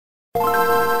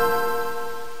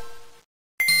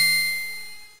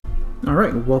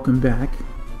Alright, welcome back.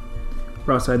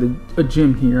 We're outside a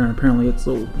gym here, and apparently it's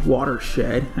a little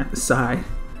watershed at the side.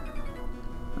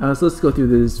 So let's go through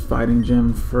this fighting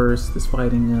gym first. This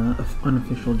fighting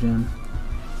unofficial gym.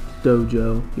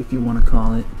 Dojo, if you want to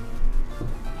call it.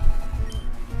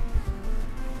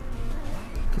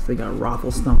 Guess they got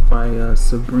raffle stumped by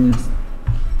Sabrina.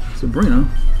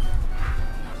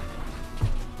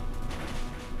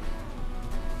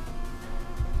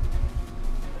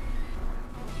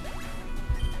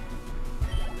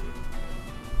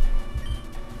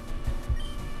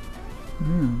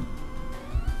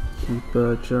 Keep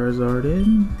Charizard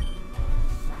in.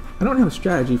 I don't have a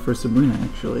strategy for Sabrina,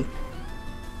 actually.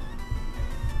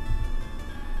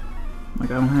 Like,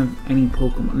 I don't have any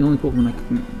Pokemon. The only Pokemon I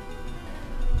can,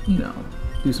 you know,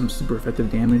 do some super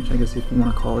effective damage, I guess if you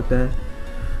want to call it that,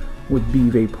 would be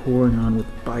Vaporeon with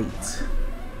Bite.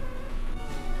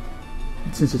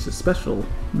 Since it's a special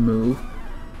move,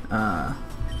 it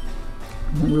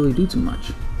won't really do too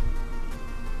much.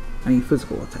 I need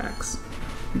physical attacks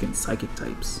against psychic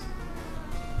types.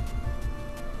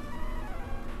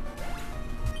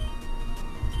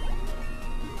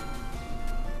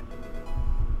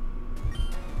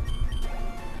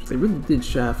 They really did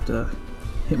shaft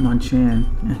Hitmonchan,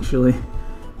 actually,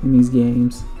 in these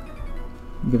games.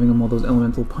 Giving him all those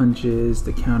elemental punches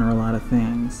to counter a lot of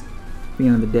things. At the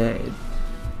end of the day,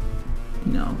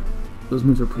 you know, those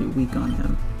moves are pretty weak on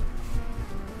him.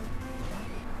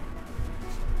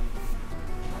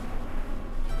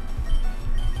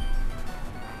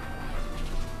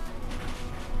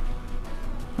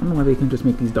 I don't know why they can just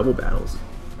make these double battles.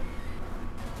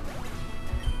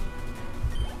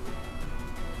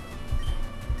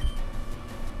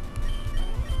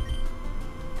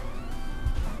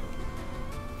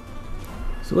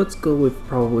 So let's go with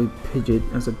probably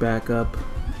Pidgeot as a backup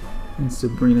in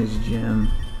Sabrina's gym.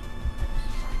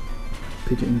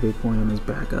 Pidgeot and Vaporeon as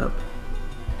backup.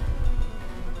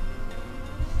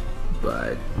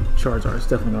 But Charizard is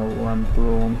definitely gonna run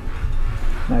through him.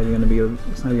 It's not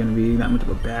even gonna be that much of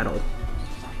a battle.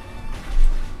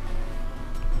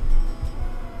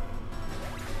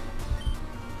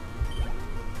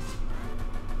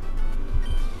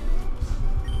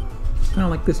 Kind of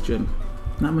like this gym.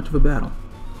 Not much of a battle.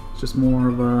 Just more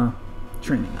of a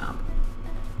training op.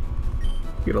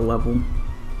 Get a level.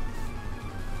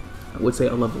 I would say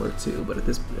a level or two, but at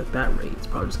that rate, it's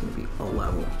probably just going to be a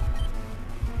level.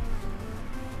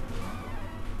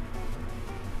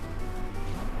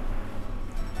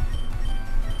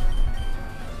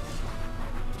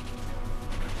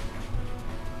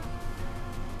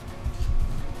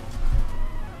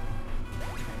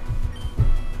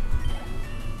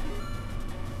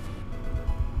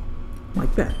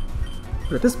 Like that.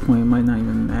 But at this point, it might not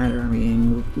even matter. I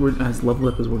mean, we're as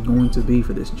leveled up as we're going to be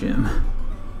for this gym.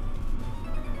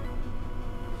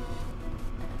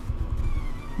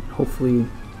 Hopefully,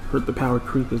 hurt the power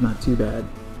creep is not too bad.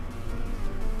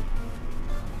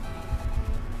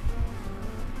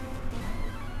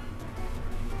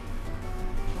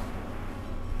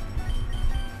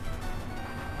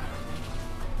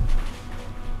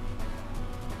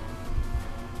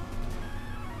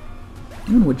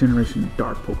 I don't know what generation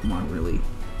dark Pokemon really,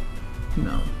 you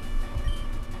know,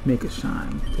 make a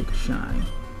shine, take a shine.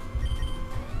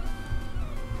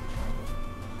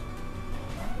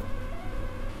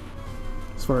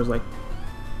 As far as like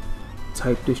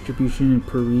type distribution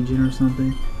per region or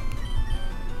something.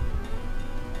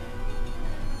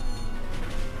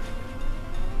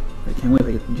 I can't wait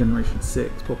to get to Generation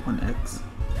 6, Pokemon X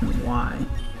and Y.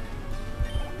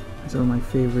 Those are my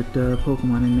favorite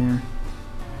Pokemon in there.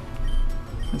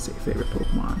 I say favorite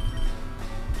Pokemon.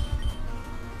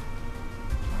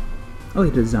 I like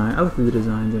the design. I like the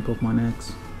designs in Pokemon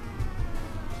X,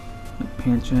 like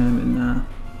Pancham and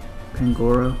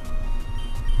Pangoro.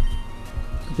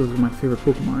 Those are my favorite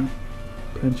Pokemon.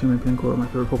 Pancham and Pangoro are my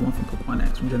favorite Pokemon from Pokemon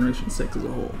X from Generation 6 as a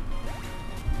whole.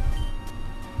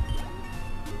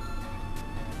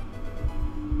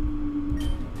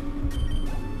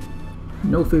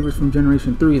 No favorites from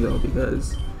Generation 3 though,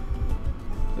 because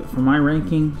for my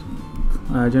ranking,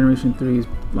 Generation 3 is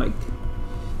like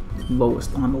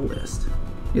lowest on the list.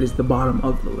 It is the bottom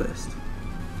of the list.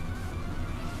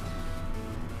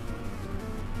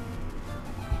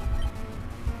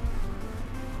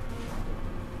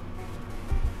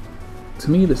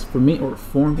 To me, the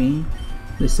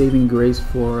saving grace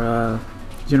for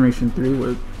Generation 3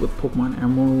 with Pokemon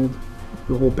Emerald,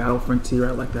 the whole Battle Frontier.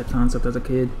 I liked that concept as a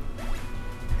kid.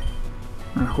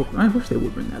 I wish they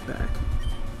would bring that back,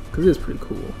 because it is pretty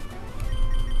cool.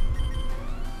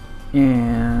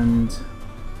 And and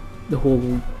the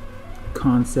whole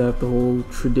concept, the whole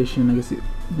tradition, I guess you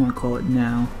want to call it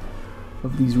now,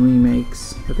 of these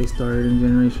remakes that they started in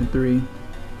Generation 3.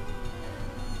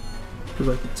 Those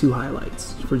are like the two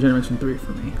highlights for Generation 3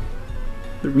 for me.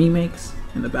 The remakes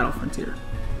and the Battle Frontier.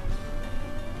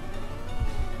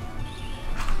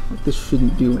 Like, this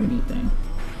shouldn't do anything.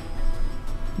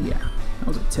 Yeah, that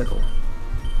was a tickle.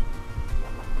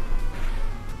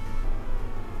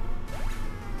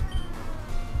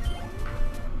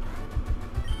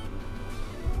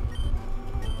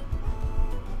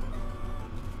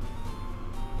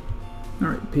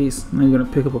 Alright, peace. Now you're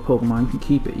gonna pick up a Pokemon. You can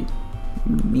keep it. You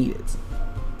need it.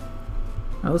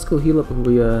 Alright, let's go heal up before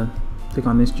we take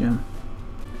on this gym.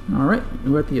 Alright,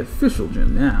 we're at the official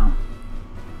gym now.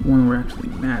 One where it actually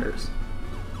matters.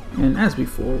 And as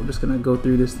before, we're just gonna go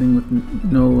through this thing with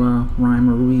no rhyme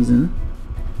or reason.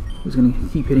 We're just gonna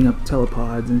keep hitting up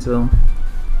telepods until...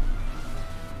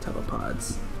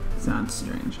 Telepods. Sounds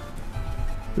strange.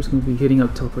 We're just gonna be hitting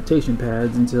up teleportation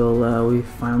pads until we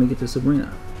finally get to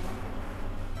Sabrina.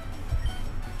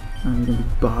 I'm gonna be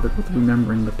bothered with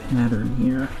remembering the pattern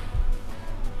here.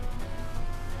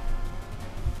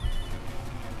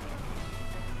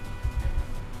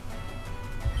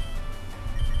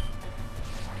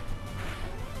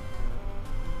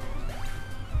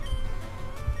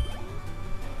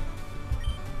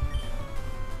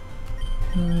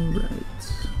 Alright.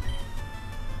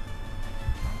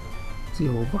 See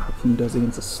how Vileplume does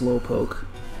against a Slowpoke.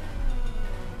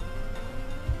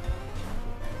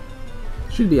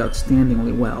 Should be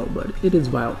outstandingly well, but it is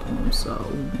Vileplume, so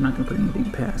I'm not going to put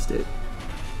anything past it.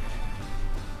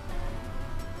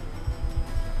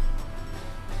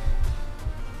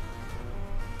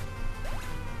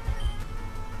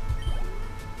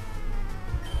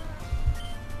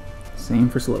 Same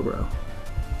for Slowbro.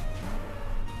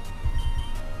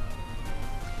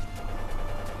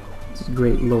 This is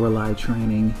great Lorelei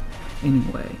training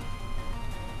anyway.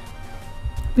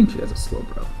 I think she has a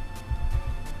Slowbro.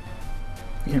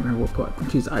 I can't remember what part. I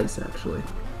think she's Ice, actually.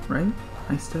 Right?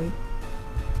 Ice type?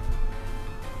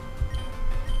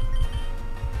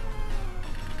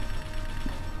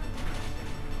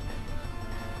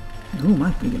 Who am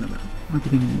I thinking about? I might be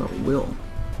thinking about Will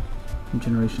from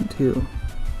Generation 2.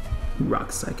 Who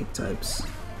rocks Psychic types.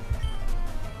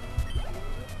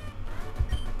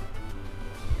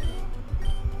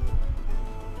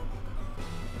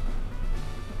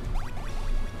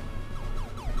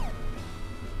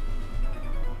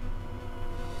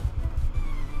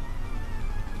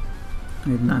 I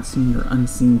have not seen your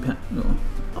unseen power. No,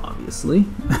 obviously.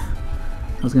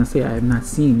 I was gonna say I have not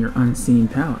seen your unseen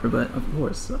power, but of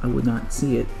course I would not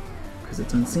see it because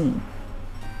it's unseen.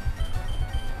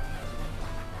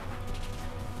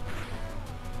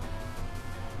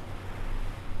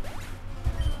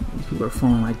 These people are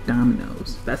falling like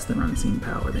dominoes. If that's their unseen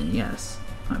power, then yes,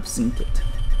 I've seen it.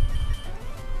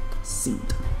 Seen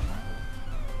it.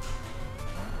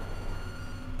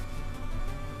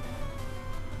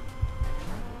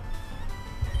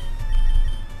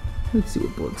 Let's see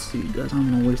what Blood Seed does. I'm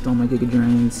gonna waste all my Giga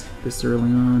Drains this early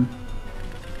on.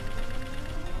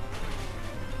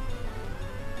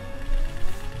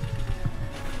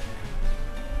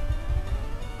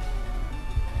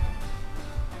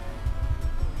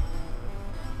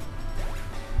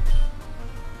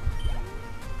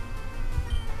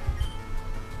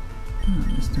 Oh,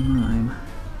 Mr. Mime.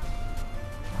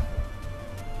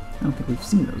 I don't think we've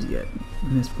seen those yet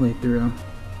in this playthrough.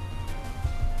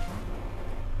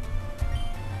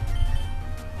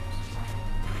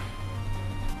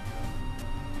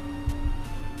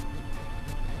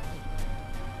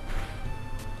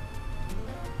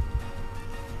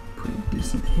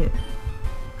 Decent hit.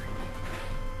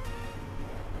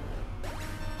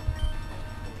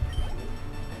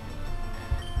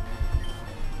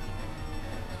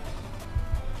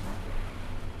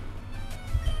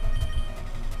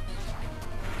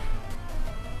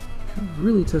 Should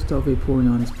really test out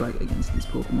Vaporeon's Bite against these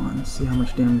Pokemon, see how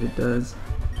much damage it does.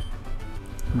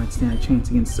 I might stand a chance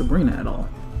against Sabrina at all.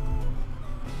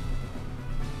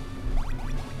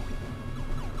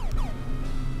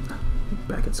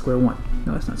 Back at square one.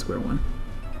 No, that's not square one.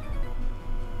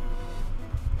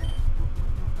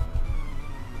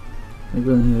 I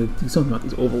really need to do something about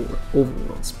these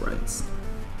overworld sprites.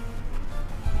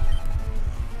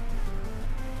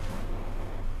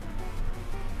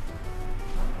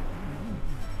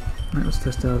 Alright, let's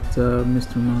test out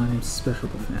Mr. Mime's special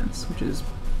defense, which is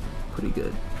pretty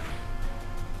good.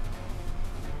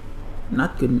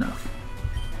 Not good enough.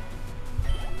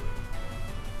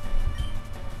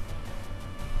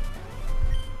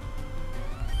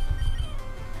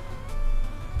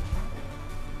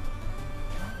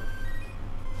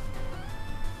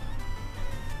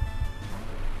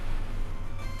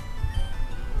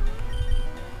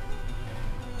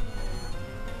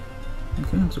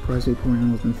 I'm surprised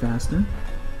Vaporeon wasn't faster.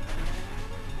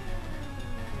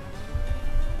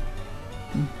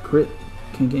 Crit.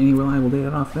 Can't get any reliable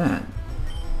data off that.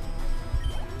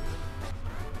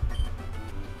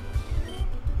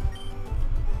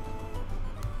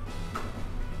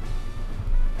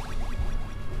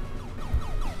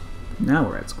 Now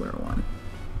we're at square one.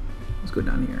 Let's go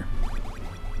down here.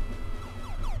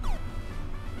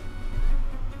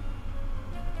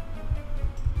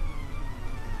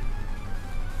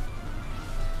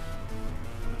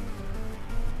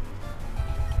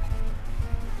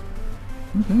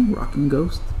 Okay, rock and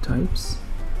ghost types.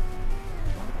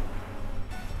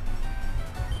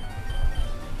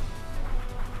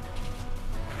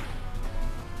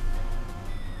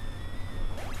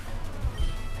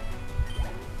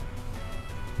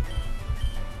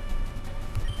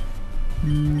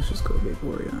 Let's just go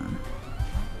Vaporeon.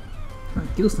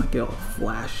 Let's not get all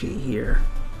flashy here.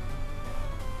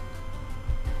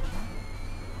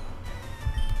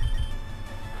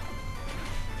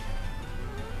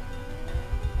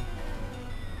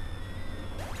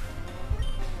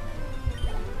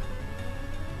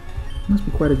 Must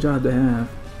be quite a job to have,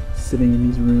 sitting in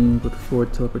these rooms with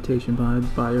forward teleportation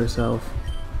by yourself,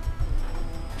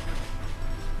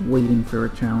 waiting for a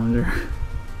challenger.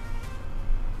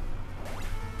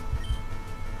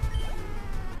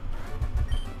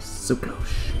 So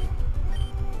close.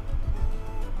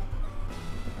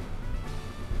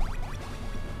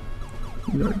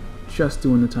 We are just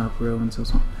doing the top row until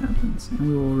something happens, and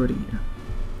we were already here.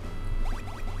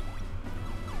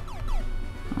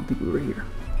 I don't think we were here.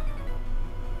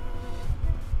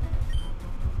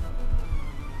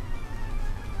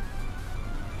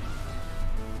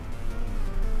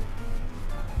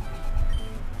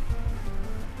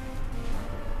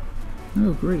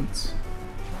 Oh, great.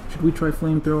 Should we try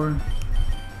Flamethrower?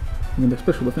 I mean, their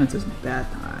special defense isn't that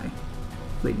high.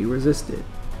 They do resist it.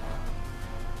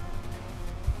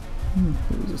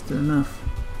 They resisted enough.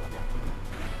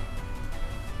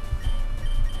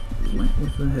 Went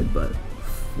with the headbutt.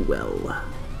 Well.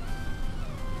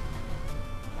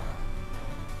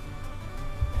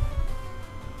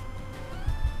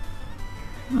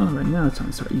 Alright, now it's time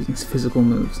to start using physical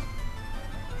moves.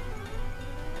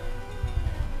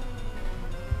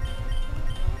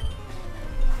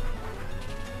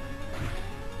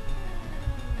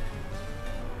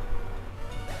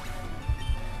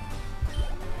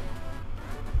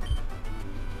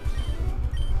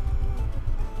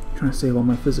 Trying to save all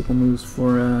my physical moves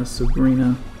for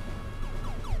Sabrina.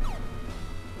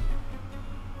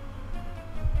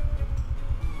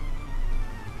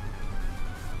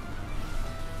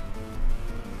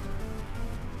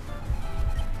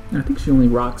 I think she only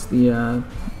rocks the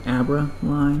Abra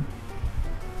line,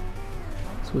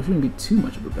 so it shouldn't be too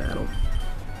much of a battle.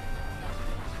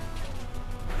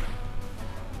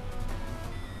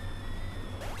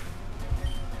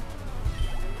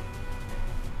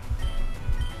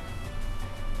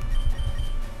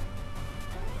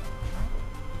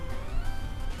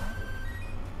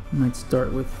 Might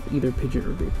start with either Pidgeot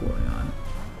or Vaporeon.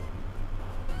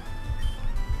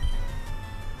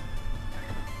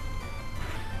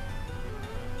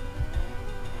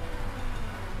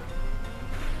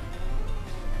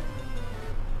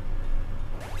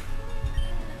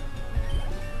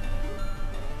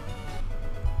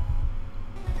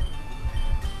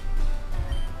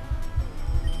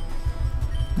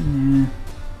 Nah.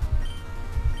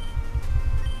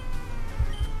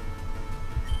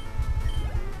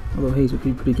 Although haze would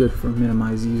be pretty good for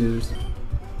minimized users.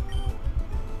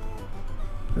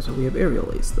 That's why we have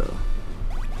Aerial Ace, though.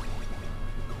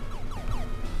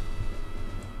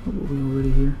 Oh, were we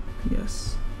already here?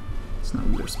 Yes. It's not a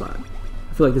weird spot.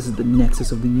 I feel like this is the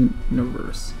nexus of the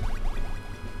universe.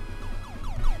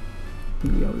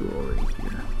 Yeah, we were already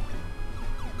here.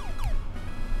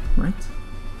 Right?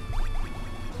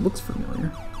 Looks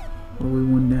familiar. Or we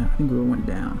went down. I think we went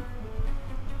down.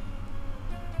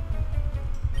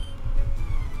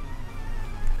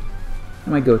 I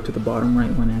might go to the bottom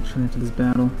right one actually after this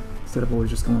battle, instead of always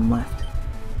just going left.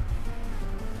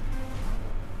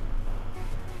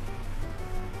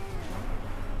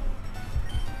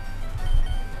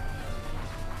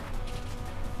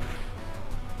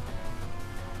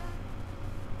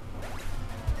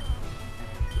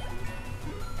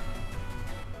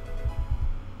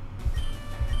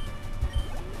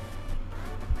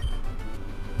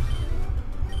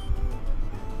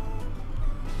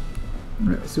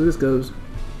 Alright, let's see where this goes.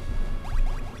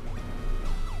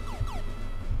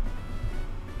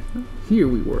 Here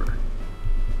we were.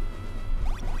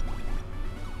 I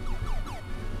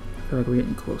feel like we're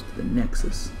getting close to the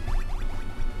nexus.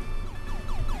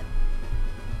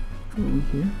 we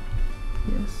here?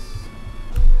 Yes.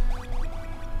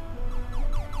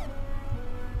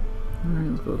 Alright,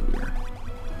 let's go here.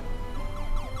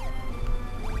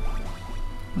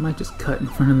 I might just cut in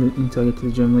front of it until I get to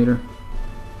the gym later.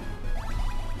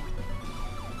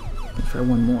 Let's try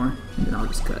one more, and then I'll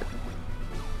just cut.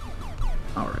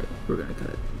 Alright, we're gonna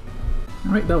cut.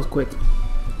 Alright, that was quick.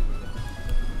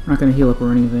 I'm not gonna heal up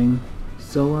or anything,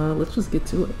 so let's just get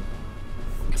to it.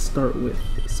 Let's start with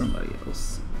somebody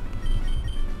else.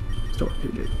 Start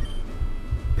with Pidgeot.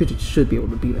 Pidgeot should be able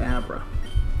to beat Abra.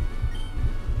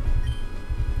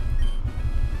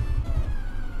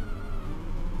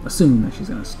 Assuming that she's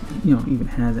gonna, you know, even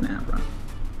has an Abra.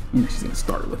 And that she's gonna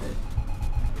start with it.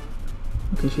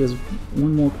 Okay, she has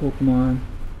one more Pokemon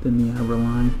than the Abra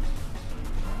line.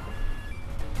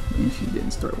 And she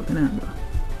didn't start with an Abra.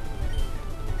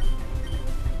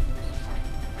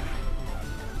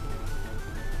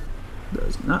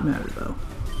 Does not matter though.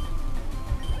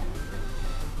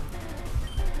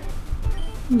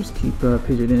 We'll just keep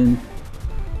Pidgeot in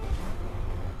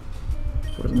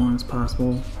for as long as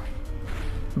possible.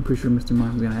 I'm pretty sure Mr.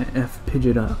 Mime's gonna F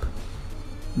Pidgeot up.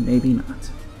 Maybe not.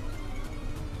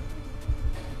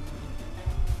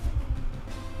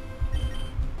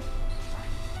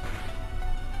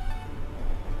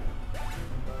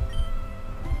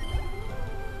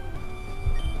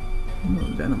 Oh,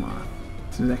 Venomoth.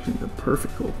 This is actually the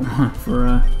perfect Pokemon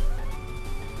for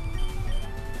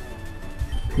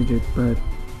Pidgeot, but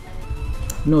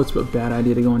I know it's a bad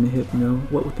idea to go into Hypno,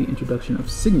 what with the introduction of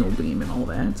Signal Beam and all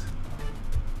that.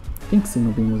 I think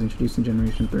Signal Beam was introduced in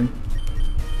Generation 3.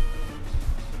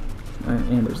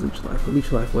 And there's Leech Life, but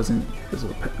Leech Life wasn't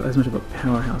as much of a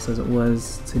powerhouse as it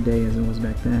was today as it was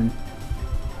back then.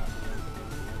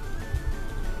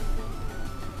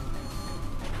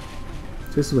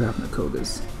 So this is what happened to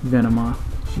Koga's Venomoth.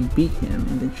 She beat him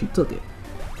and then she took it.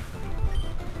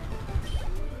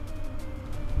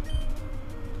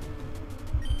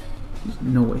 There's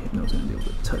no way Hypno's gonna be able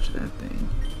to touch that thing.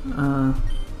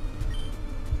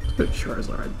 Let's go to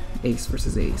Charizard. Ace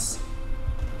versus Ace.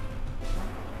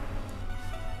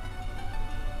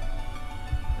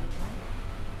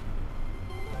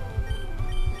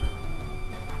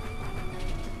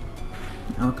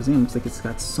 Alakazam looks like it's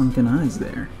got sunken eyes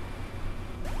there.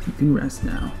 You can rest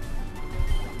now.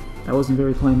 That wasn't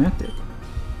very climactic.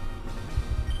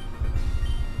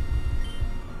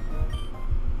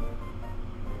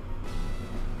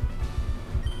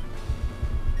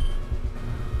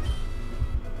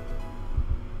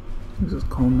 Is this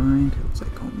Calm Mind? It looks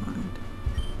like Calm Mind.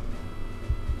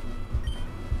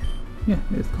 Yeah,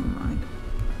 it is Calm Mind.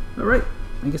 Alright,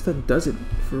 I guess that does it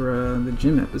for the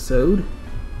gym episode.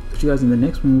 Catch you guys in the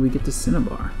next one when we get to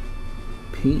Cinnabar.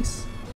 Peace.